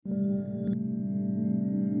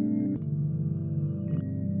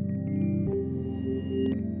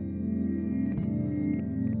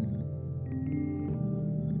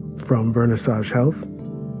From Vernissage Health,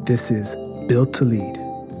 this is Built to Lead,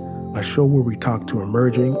 a show where we talk to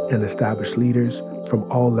emerging and established leaders from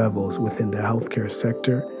all levels within the healthcare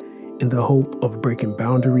sector in the hope of breaking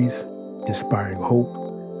boundaries, inspiring hope,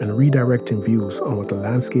 and redirecting views on what the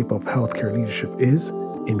landscape of healthcare leadership is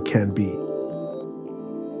and can be.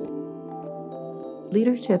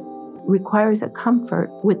 Leadership requires a comfort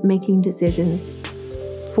with making decisions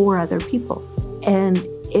for other people. And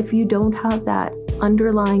if you don't have that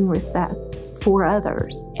underlying respect for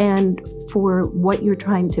others and for what you're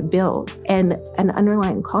trying to build and an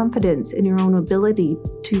underlying confidence in your own ability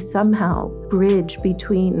to somehow bridge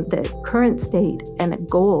between the current state and a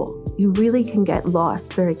goal, you really can get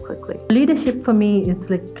lost very quickly. Leadership for me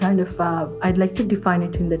is like I'd like to define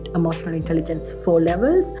it in the emotional intelligence 4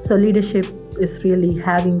 levels. So leadership is really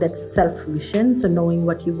having that self-vision, so knowing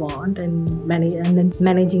what you want and then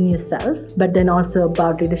managing yourself. But then also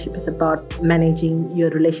about leadership is about managing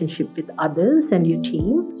your relationship with others and your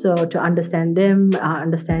team. So to understand them,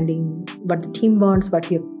 understanding what the team wants,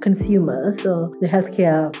 what your consumers, so the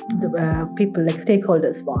healthcare people like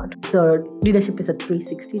stakeholders want. So leadership is a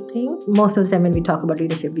 360 thing. Most of the time when we talk about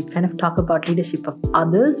leadership, we kind of talk about leadership of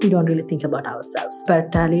others. We don't really think about ourselves.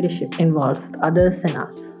 But leadership involves others and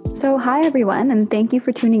us. So hi everyone, and thank you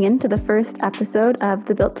for tuning in to the first episode of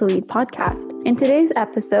the Built to Lead podcast. In today's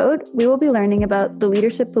episode, we will be learning about the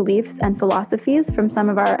leadership beliefs and philosophies from some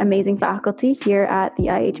of our amazing faculty here at the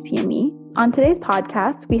IHPME. On today's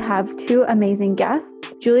podcast, we have 2 amazing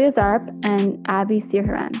guests, Julia Zarp and Abby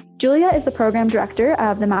Sirharan. Julia is the program director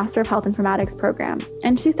of the Master of Health Informatics program,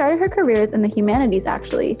 and she started her careers in the humanities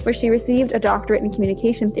actually, where she received a doctorate in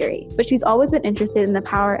communication theory, but she's always been interested in the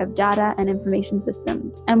power of data and information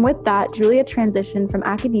systems. And with that, Julia transitioned from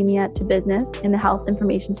academia to business in the health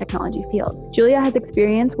information technology field. Julia has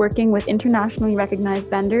experience working with internationally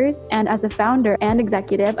recognized vendors and as a founder and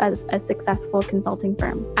executive of a successful consulting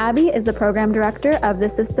firm. Abby is the program director of the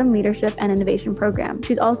System Leadership and Innovation program.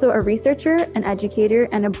 She's also a researcher, an educator,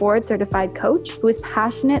 and a board-certified coach who is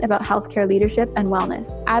passionate about healthcare leadership and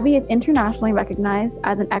wellness. Abby is internationally recognized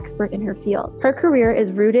as an expert in her field. Her career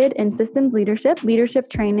is rooted in systems leadership, leadership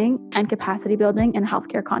training, and capacity building in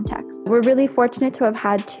healthcare contexts. We're really fortunate to have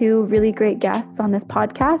had 2 really great guests on this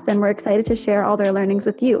podcast, and we're excited to share all their learnings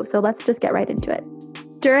with you. So let's just get right into it.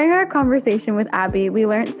 During our conversation with Abby, we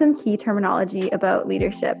learned some key terminology about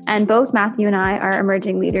leadership, and both Matthew and I are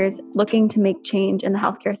emerging leaders looking to make change in the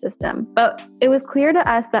healthcare system. But it was clear to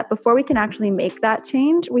us that before we can actually make that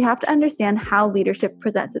change, we have to understand how leadership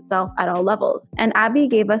presents itself at all levels. And Abby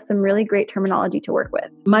gave us some really great terminology to work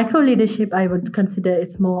with. Micro leadership, I would consider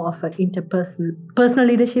it's more of an personal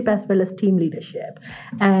leadership as well as team leadership.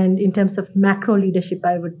 And in terms of macro leadership,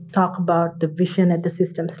 I would talk about the vision at the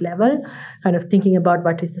systems level, kind of thinking about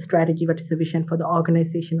what is the strategy, what is the vision for the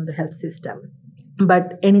organization or the health system.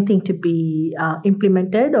 But anything to be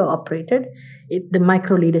implemented or operated, the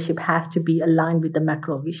micro leadership has to be aligned with the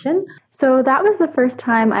macro vision. So that was the first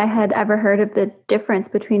time I had ever heard of the difference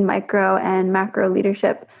between micro and macro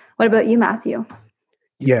leadership. What about you, Matthew?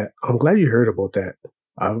 Yeah, I'm glad you heard about that.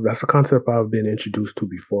 That's a concept I've been introduced to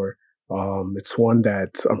before. It's one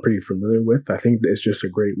that I'm pretty familiar with. I think it's just a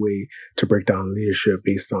great way to break down leadership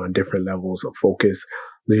based on different levels of focus.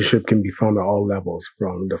 Leadership can be found at all levels,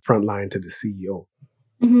 from the front line to the CEO.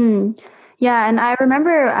 Mm-hmm. Yeah, and I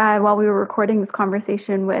remember while we were recording this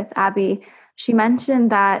conversation with Abby, she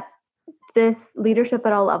mentioned that this leadership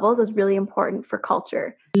at all levels is really important for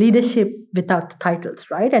culture. Leadership without titles,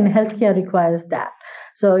 right? And healthcare requires that.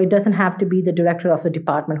 So it doesn't have to be the director of the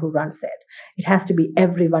department who runs it. It has to be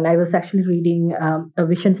everyone. I was actually reading a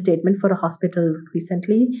vision statement for a hospital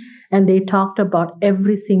recently, and they talked about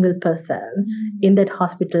every single person in that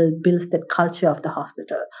hospital builds that culture of the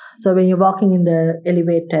hospital. So when you're walking in the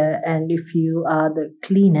elevator, and if you are the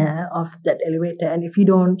cleaner of that elevator, and if you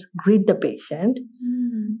don't greet the patient,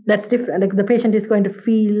 that's different. Like the patient is going to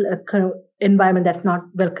feel a kind of environment that's not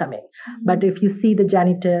welcoming. But if you see the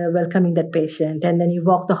janitor welcoming that patient, and then you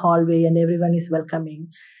walk the hallway and everyone is welcoming,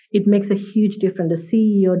 it makes a huge difference. The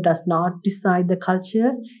CEO does not decide the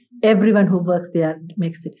culture. Everyone who works there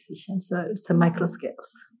makes the decision. So it's a micro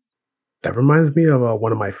scales. That reminds me of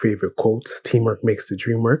one of my favorite quotes, "Teamwork makes the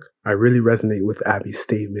dream work." I really resonate with Abby's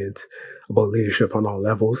statements about leadership on all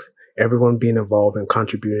levels. Everyone being involved and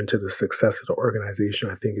contributing to the success of the organization,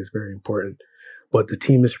 I think, is very important. But the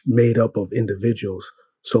team is made up of individuals,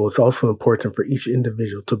 so it's also important for each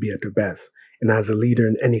individual to be at their best. And as a leader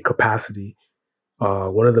in any capacity,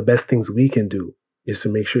 one of the best things we can do is to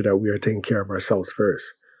make sure that we are taking care of ourselves first.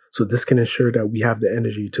 So this can ensure that we have the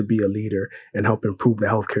energy to be a leader and help improve the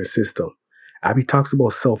healthcare system. Abby talks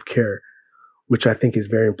about self-care, which I think is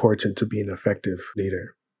very important to be an effective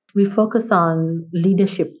leader. We focus on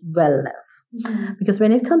leadership wellness because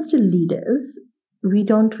when it comes to leaders, we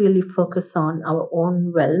don't really focus on our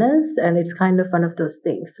own wellness. And it's kind of one of those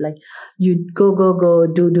things like you go,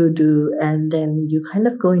 do. And then you kind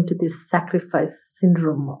of go into this sacrifice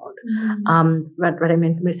syndrome mode. What I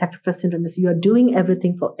meant by sacrifice syndrome is you are doing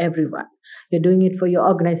everything for everyone. You're doing it for your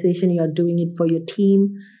organization. You're doing it for your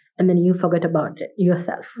team. And then you forget about it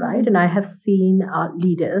yourself, right? And I have seen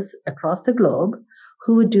leaders across the globe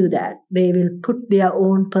who would do that. They will put their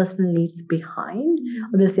own personal needs behind.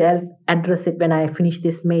 Or they'll say, I'll address it when I finish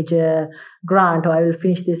this major grant, or I will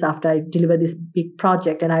finish this after I deliver this big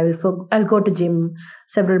project, and I'll go to gym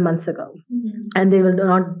several months ago. And they will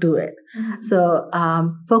not do it. So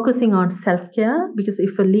focusing on self-care, because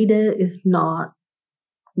if a leader is not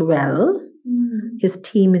well, his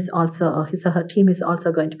team is also, his or her team is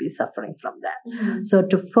also going to be suffering from that. So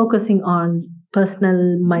to focusing on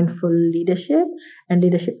personal mindful leadership and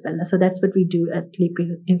leadership wellness. So that's what we do at Leap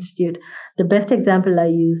Institute. The best example I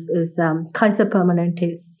use is Kaiser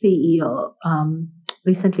Permanente's CEO,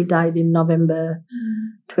 recently died in November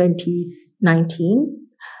 2019.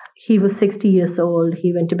 He was 60 years old.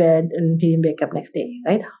 He went to bed and he didn't wake up next day,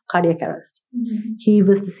 right? Cardiac arrest. He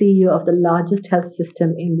was the CEO of the largest health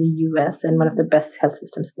system in the US and one of the best health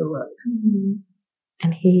systems in the world.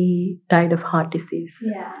 And he died of heart disease.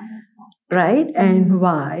 Yeah. Right? And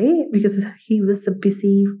why? Because he was a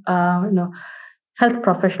busy, health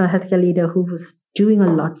professional, healthcare leader who was doing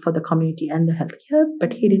a lot for the community and the healthcare,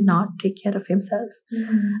 but he did not take care of himself.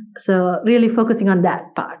 So really focusing on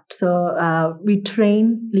that part. So we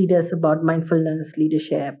train leaders about mindfulness,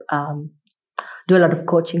 leadership, do a lot of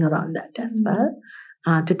coaching around that as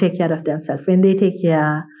well, to take care of themselves. When they take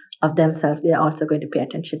care of themselves, they are also going to pay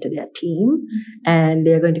attention to their team, and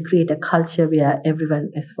they're going to create a culture where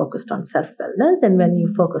everyone is focused on self-wellness. And when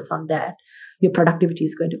you focus on that, your productivity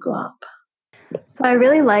is going to go up. So I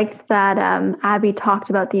really liked that Abby talked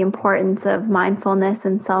about the importance of mindfulness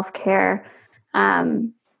and self-care.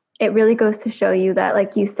 It really goes to show you that,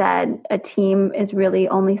 like you said, a team is really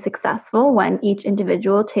only successful when each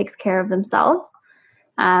individual takes care of themselves.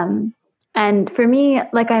 And for me,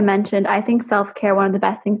 like I mentioned, I think self-care, one of the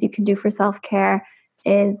best things you can do for self-care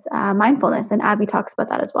is mindfulness. And Abby talks about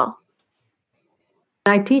that as well.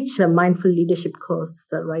 I teach a mindful leadership course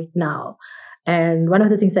right now. And one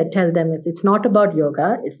of the things I tell them is it's not about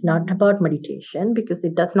yoga, it's not about meditation, because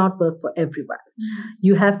it does not work for everyone.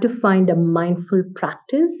 You have to find a mindful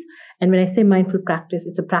practice. And when I say mindful practice,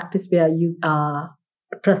 it's a practice where you are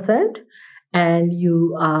present and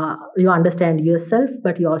you understand yourself,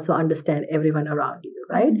 but you also understand everyone around you,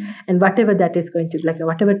 right? And whatever that is going to, like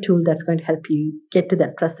whatever tool that's going to help you get to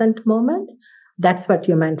that present moment, that's what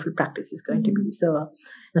your mindful practice is going to be. So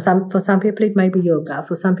for some people, it might be yoga.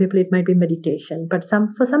 For some people, it might be meditation. But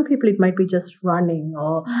for some people, it might be just running.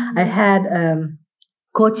 Or I had a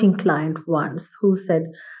coaching client once who said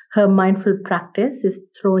her mindful practice is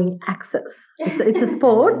throwing axes. It's a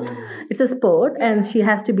sport. It's a sport. And she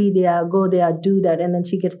has to be there, go there, do that. And then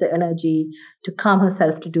she gets the energy to calm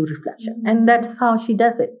herself to do reflection. And that's how she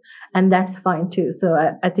does it. And that's fine too. So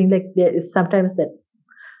I think like there is sometimes that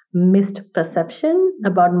missed perception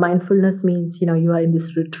about mindfulness means, you are in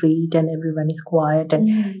this retreat and everyone is quiet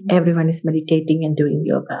and everyone is meditating and doing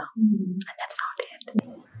yoga. And that's not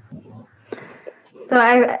it. So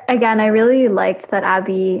I really liked that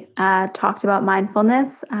Abby talked about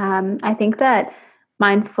mindfulness. I think that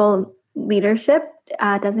mindful leadership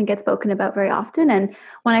doesn't get spoken about very often. And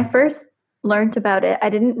when I first learned about it, I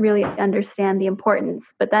didn't really understand the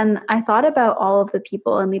importance. But then I thought about all of the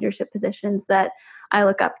people in leadership positions that I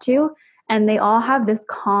look up to, and they all have this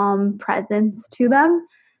calm presence to them.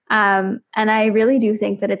 And I really do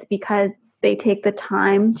think that it's because they take the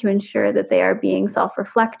time to ensure that they are being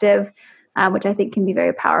self-reflective, which I think can be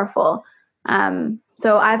very powerful.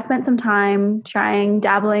 So I've spent some time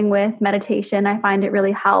dabbling with meditation. I find it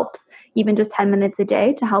really helps, even just 10 minutes a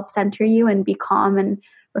day, to help center you and be calm and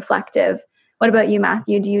reflective. What about you,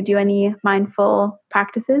 Matthew? Do you do any mindful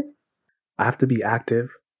practices? I have to be active.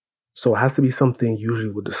 So it has to be something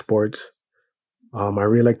usually with the sports. I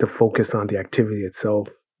really like to focus on the activity itself.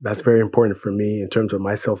 That's very important for me in terms of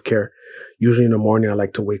my self-care. Usually in the morning, I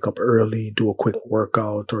like to wake up early, do a quick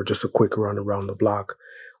workout or just a quick run around the block.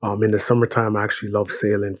 In the summertime, I actually love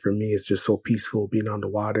sailing. For me, it's just so peaceful being on the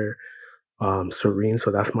water, serene. So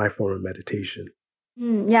that's my form of meditation.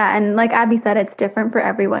 Yeah. And like Abby said, it's different for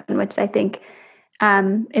everyone, which I think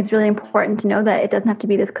is really important to know, that it doesn't have to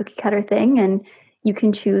be this cookie cutter thing, and you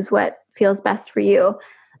can choose what feels best for you.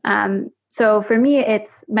 So for me,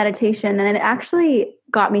 it's meditation, and it actually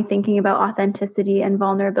got me thinking about authenticity and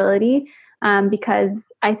vulnerability,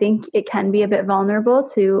 because I think it can be a bit vulnerable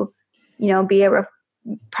to, be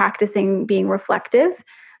practicing being reflective,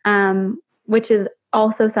 which is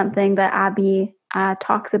also something that Abby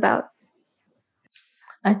talks about.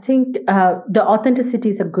 I think the authenticity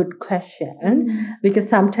is a good question, because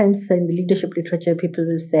sometimes in the leadership literature, people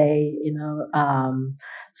will say,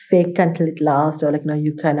 fake until it lasts, or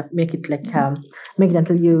you kind of make it make it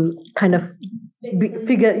until you kind of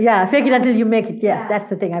fake it until you make it. Yes, that's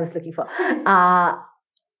the thing I was looking for.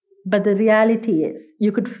 But the reality is,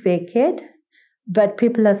 you could fake it, but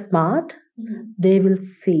people are smart. They will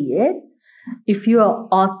see it. If you are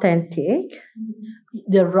authentic,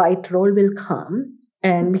 the right role will come.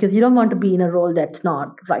 And because you don't want to be in a role that's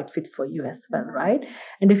not right fit for you as well, right?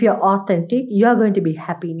 And if you're authentic, you are going to be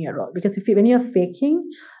happy in your role. Because when you're faking,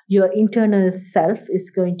 your internal self is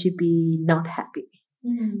going to be not happy.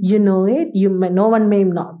 You know it. No one may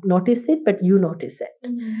not notice it, but you notice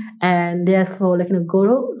it. And therefore,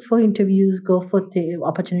 go for interviews, go for the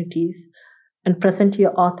opportunities, and present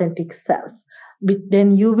your authentic self.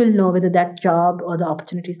 Then you will know whether that job or the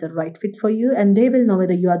opportunity is the right fit for you, and they will know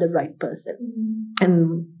whether you are the right person.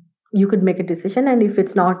 And you could make a decision. And if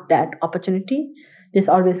it's not that opportunity, there's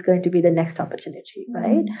always going to be the next opportunity,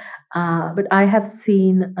 right? But I have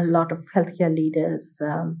seen a lot of healthcare leaders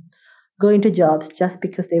go into jobs just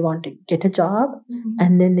because they want to get a job,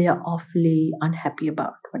 and then they are awfully unhappy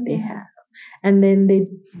about what they have. And then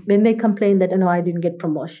they complain that, no, I didn't get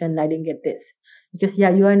promotion, I didn't get this. Because you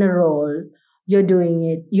are in a role, you're doing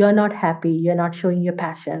it, you're not happy, you're not showing your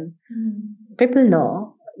passion. People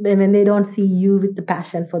know. Then when they don't see you with the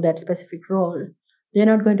passion for that specific role, they're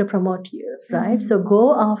not going to promote you, right? So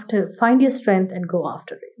find your strength and go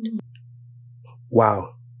after it.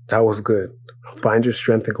 Wow, that was good. Find your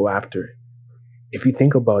strength and go after it. If you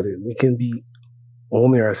think about it, we can be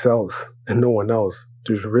only ourselves and no one else.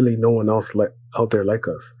 There's really no one else out there like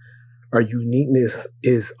us. Our uniqueness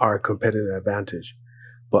is our competitive advantage.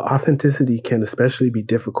 But authenticity can especially be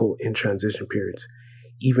difficult in transition periods.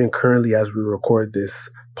 Even currently, as we record this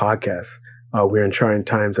podcast, we're in trying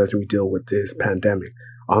times as we deal with this pandemic.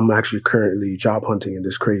 I'm actually currently job hunting in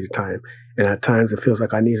this crazy time. And at times it feels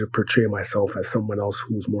like I need to portray myself as someone else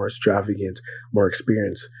who's more extravagant, more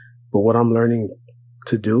experienced. But what I'm learning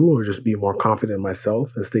to do, or just be more confident in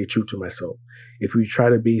myself and stay true to myself. If we try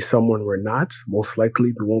to be someone we're not, most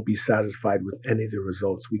likely we won't be satisfied with any of the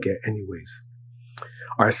results we get anyways.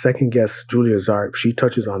 Our second guest, Julia Zarb, she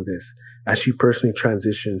touches on this as she personally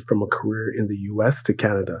transitioned from a career in the US to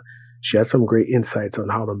Canada. She had some great insights on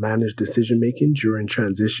how to manage decision-making during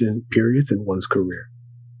transition periods in one's career.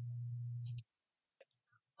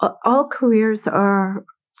 All careers are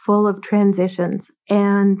full of transitions,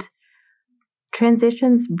 and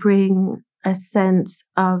transitions bring a sense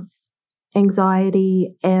of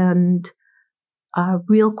anxiety and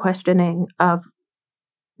real questioning of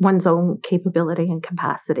one's own capability and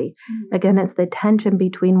capacity. Again, it's the tension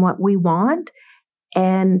between what we want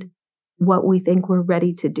and what we think we're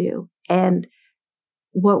ready to do. And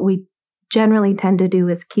what we generally tend to do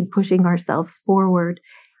is keep pushing ourselves forward.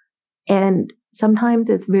 And sometimes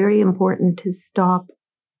it's very important to stop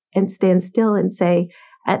and stand still and say,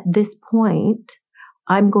 at this point,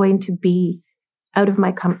 I'm going to be out of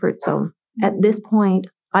my comfort zone. At this point,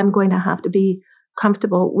 I'm going to have to be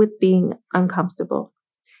comfortable with being uncomfortable.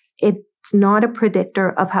 It's not a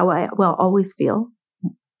predictor of how I will always feel.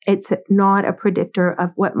 It's not a predictor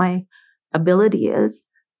of what my ability is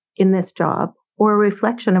in this job or a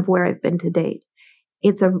reflection of where I've been to date.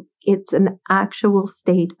 It's an actual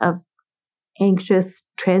state of anxious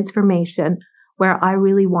transformation where I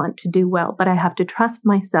really want to do well, but I have to trust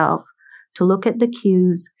myself to look at the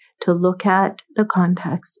cues, to look at the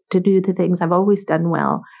context, to do the things I've always done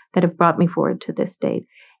well that have brought me forward to this date,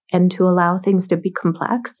 and to allow things to be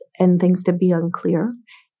complex and things to be unclear,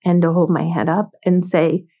 and to hold my head up and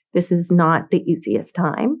say, this is not the easiest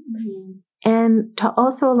time. And to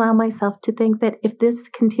also allow myself to think that if this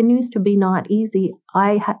continues to be not easy,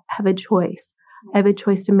 I have a choice. I have a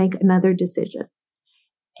choice to make another decision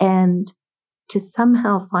and to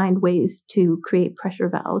somehow find ways to create pressure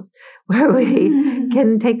valves where we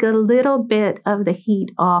can take a little bit of the heat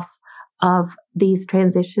off of these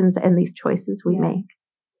transitions and these choices we make.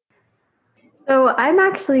 So I'm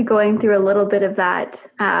actually going through a little bit of that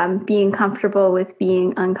being comfortable with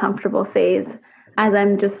being uncomfortable phase as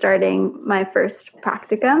I'm just starting my first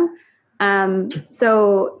practicum.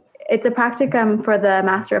 So it's a practicum for the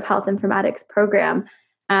Master of Health Informatics program.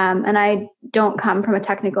 And I don't come from a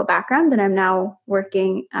technical background, and I'm now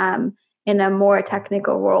working in a more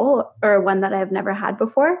technical role or one that I've never had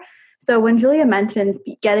before. So when Julia mentions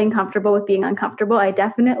getting comfortable with being uncomfortable, I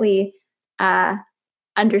definitely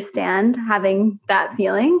understand having that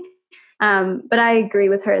feeling. But I agree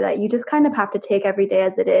with her that you just kind of have to take every day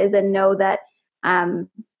as it is and know that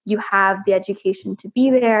you have the education to be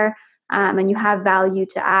there and you have value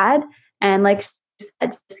to add. And like she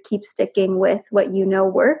said, just keep sticking with what you know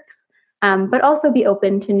works, but also be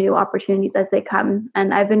open to new opportunities as they come.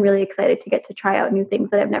 And I've been really excited to get to try out new things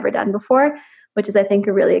that I've never done before, which is, I think,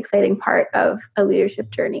 a really exciting part of a leadership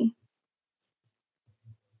journey.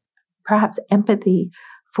 Perhaps empathy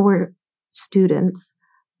for students,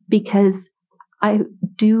 because I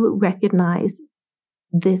do recognize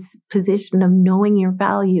this position of knowing your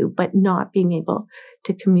value, but not being able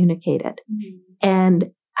to communicate it. Mm-hmm.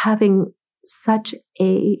 And having such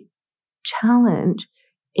a challenge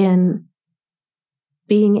in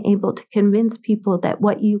being able to convince people that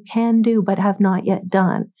what you can do but have not yet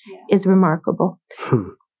done is remarkable.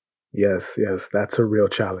 Yes, that's a real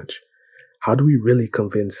challenge. How do we really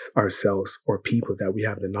convince ourselves or people that we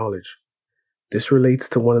have the knowledge? This relates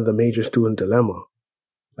to one of the major student dilemma.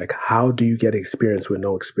 Like, how do you get experience with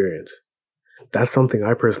no experience? That's something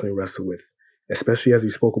I personally wrestle with, especially as we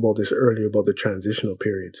spoke about this earlier about the transitional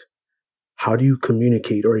periods. How do you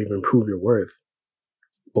communicate or even prove your worth?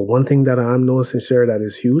 But one thing that I'm noticing, Sarah, that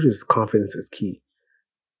is huge is confidence is key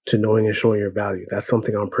to knowing and showing your value. That's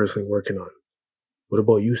something I'm personally working on. What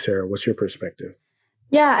about you, Sarah? What's your perspective?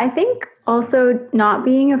 Yeah, I think also not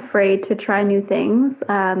being afraid to try new things.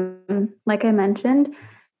 Like I mentioned,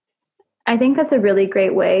 I think that's a really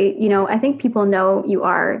great way. You know, I think people know you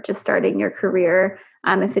are just starting your career.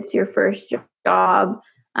 If it's your first job,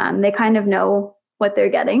 they kind of know what they're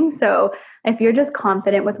getting. So if you're just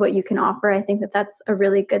confident with what you can offer, I think that that's a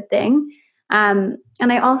really good thing. And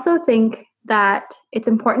I also think that it's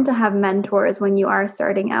important to have mentors when you are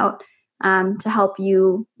starting out to help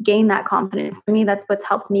you gain that confidence. For me, that's what's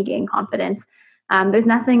helped me gain confidence. There's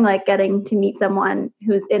nothing like getting to meet someone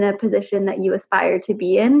who's in a position that you aspire to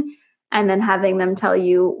be in, and then having them tell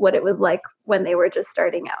you what it was like when they were just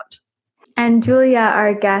starting out. And Julia,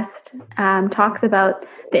 our guest, talks about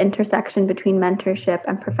the intersection between mentorship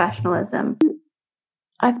and professionalism.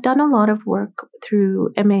 I've done a lot of work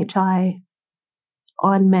through MHI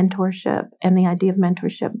on mentorship and the idea of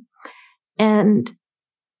mentorship. And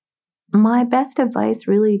my best advice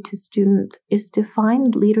really to students is to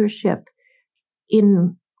find leadership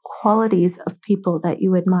in qualities of people that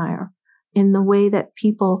you admire, in the way that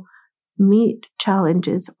people meet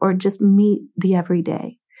challenges or just meet the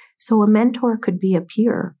everyday. So a mentor could be a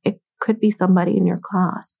peer. It could be somebody in your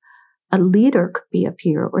class. A leader could be a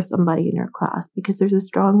peer or somebody in your class, because there's a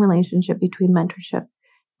strong relationship between mentorship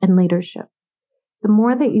and leadership. The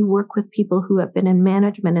more that you work with people who have been in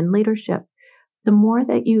management and leadership, the more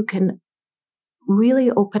that you can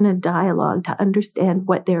really open a dialogue to understand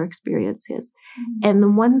what their experience is. Mm-hmm. And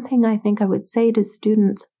the one thing I think I would say to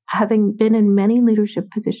students, having been in many leadership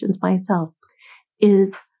positions myself,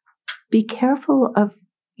 is be careful of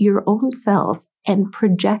your own self and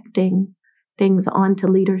projecting things onto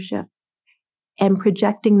leadership and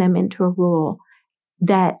projecting them into a role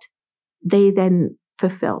that they then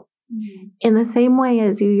fulfill. Mm-hmm. In the same way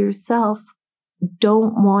as you yourself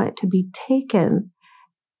don't want to be taken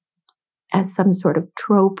as some sort of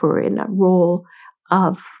trope or in a role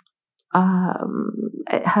of,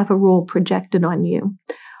 have a role projected on you.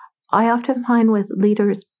 I often find with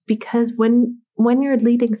leaders, because when you're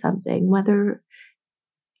leading something,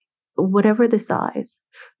 whatever the size,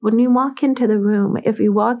 when you walk into the room, if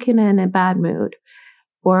you walk in a bad mood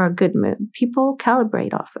or a good mood, people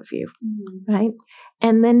calibrate off of you, mm-hmm. right?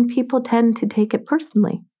 And then people tend to take it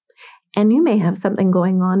personally. And you may have something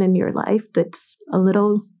going on in your life that's a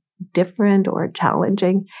little different or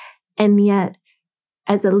challenging. And yet,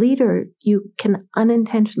 as a leader, you can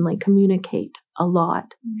unintentionally communicate a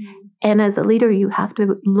lot. Mm-hmm. And as a leader, you have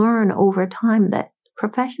to learn over time that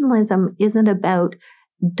professionalism isn't about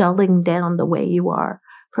dulling down the way you are.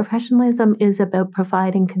 Professionalism is about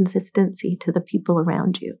providing consistency to the people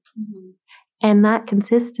around you. Mm-hmm. And that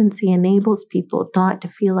consistency enables people not to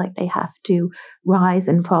feel like they have to rise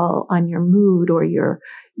and fall on your mood or your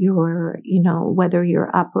whether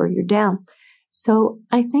you're up or you're down. So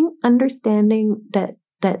I think understanding that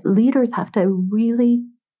leaders have to really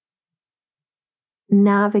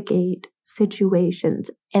navigate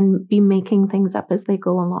situations and be making things up as they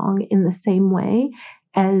go along in the same way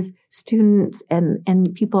as students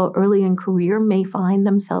and people early in career may find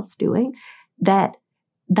themselves doing, that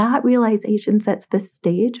realization sets the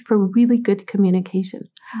stage for really good communication.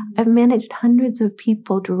 Mm-hmm. I've managed hundreds of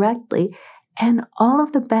people directly, And all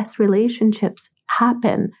of the best relationships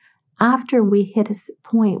happen after we hit a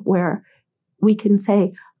point where we can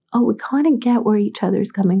say, oh, we kind of get where each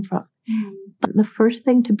other's coming from. Mm-hmm. But the first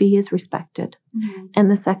thing to be is respected. Mm-hmm.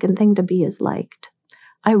 And the second thing to be is liked.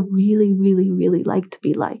 I really, really, really like to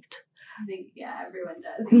be liked. I think, everyone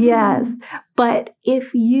does. Yes. But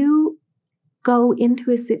if you go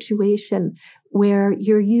into a situation where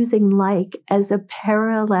you're using like as a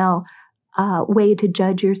parallel way to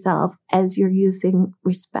judge yourself as you're using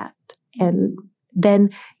respect, and then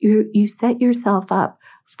you set yourself up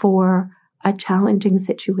for a challenging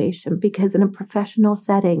situation, because in a professional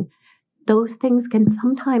setting, those things can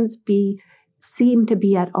sometimes seem to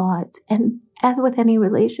be at odds. And as with any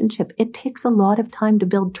relationship, it takes a lot of time to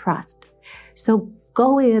build trust. So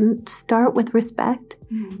go in, start with respect,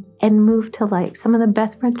 and move to like. Some of the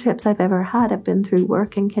best friendships I've ever had have been through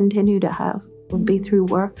work and continue to have will be through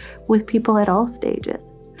work with people at all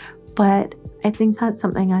stages. But I think that's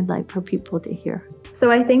something I'd like for people to hear.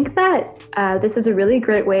 So I think that this is a really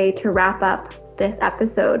great way to wrap up this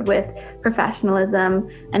episode with professionalism.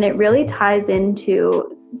 And it really ties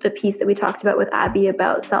into the piece that we talked about with Abby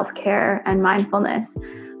about self-care and mindfulness.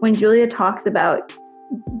 When Julia talks about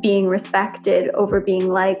being respected over being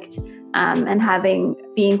liked, and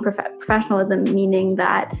being professionalism, meaning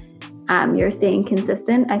that you're staying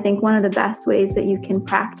consistent, I think one of the best ways that you can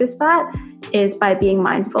practice that is by being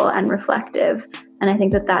mindful and reflective. And I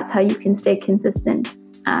think that that's how you can stay consistent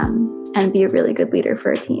and be a really good leader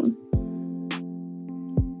for a team.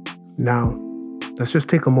 Now, let's just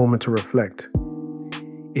take a moment to reflect.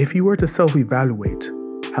 If you were to self-evaluate,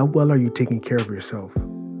 how well are you taking care of yourself?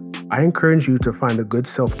 I encourage you to find a good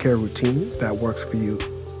self-care routine that works for you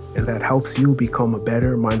and that helps you become a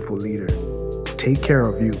better, mindful leader. Take care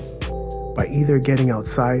of you by either getting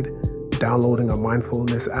outside, downloading a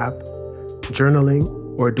mindfulness app, journaling,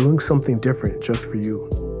 or doing something different just for you.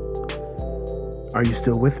 Are you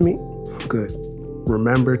still with me? Good.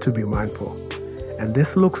 Remember to be mindful. And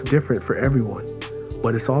this looks different for everyone,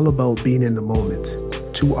 but it's all about being in the moment.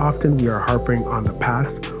 Too often we are harping on the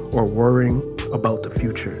past or worrying about the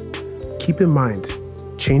future. Keep in mind,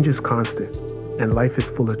 change is constant and life is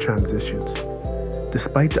full of transitions.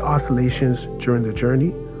 Despite the oscillations during the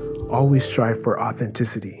journey, always strive for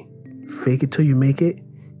authenticity. Fake it till you make it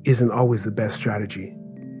isn't always the best strategy.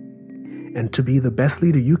 And to be the best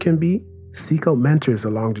leader you can be, seek out mentors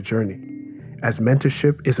along the journey, as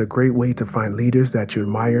mentorship is a great way to find leaders that you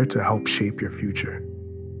admire to help shape your future.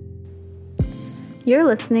 You're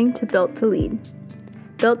listening to Built to Lead.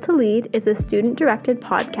 Built to Lead is a student-directed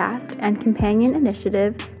podcast and companion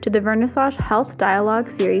initiative to the Vernissage Health Dialogue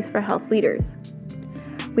series for health leaders.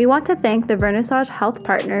 We want to thank the Vernissage Health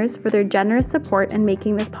partners for their generous support in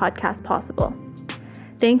making this podcast possible.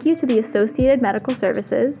 Thank you to the Associated Medical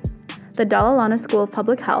Services, the Dalla Lana School of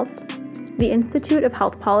Public Health, the Institute of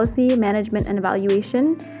Health Policy, Management and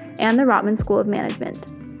Evaluation, and the Rotman School of Management.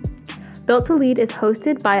 Built to Lead is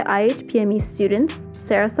hosted by IHPME students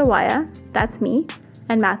Sarah Sawaya, that's me,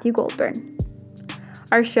 and Matthew Goldburn.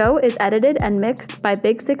 Our show is edited and mixed by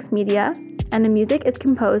Big Six Media, and the music is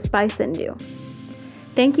composed by Sindhu.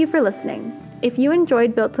 Thank you for listening. If you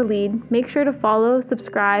enjoyed Built to Lead, make sure to follow,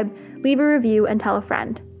 subscribe, leave a review, and tell a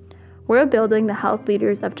friend. We're building the health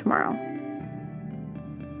leaders of tomorrow.